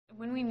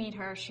meet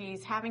her,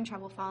 she's having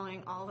trouble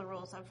following all the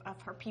rules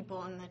of her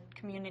people in the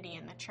community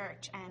and the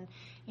church. And,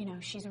 you know,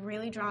 she's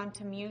really drawn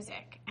to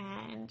music,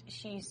 and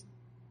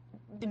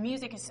the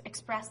music is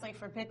expressly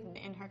forbidden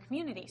in her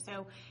community.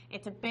 So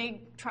it's a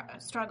big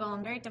struggle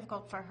and very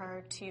difficult for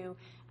her to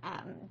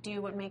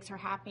do what makes her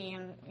happy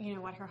and, you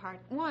know, what her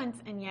heart wants,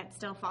 and yet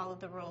still follow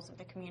the rules of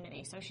the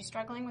community. So she's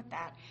struggling with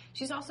that.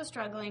 She's also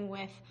struggling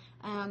with,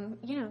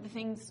 you know, the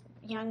things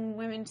young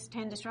women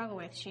tend to struggle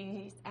with.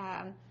 She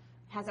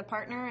has a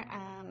partner.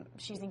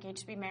 She's engaged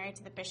to be married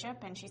to the bishop,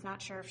 and she's not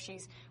sure if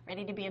she's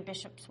ready to be a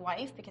bishop's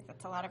wife, because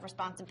that's a lot of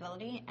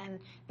responsibility. And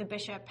the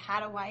bishop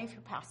had a wife who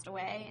passed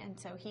away, and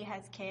so he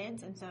has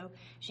kids, and so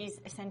she's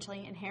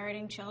essentially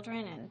inheriting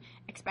children and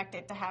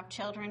expected to have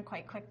children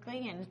quite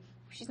quickly. And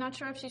she's not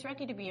sure if she's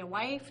ready to be a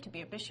wife, to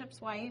be a bishop's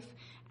wife,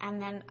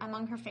 and then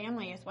among her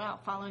family as well,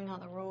 following all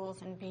the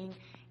rules and being,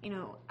 you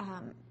know,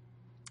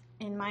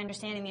 in my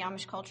understanding, the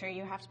Amish culture,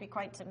 you have to be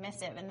quite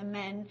submissive, and the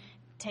men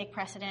take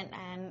precedent,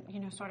 and, you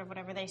know, sort of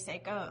whatever they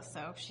say goes.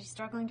 So she's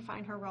struggling to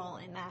find her role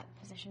in that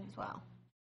position as well.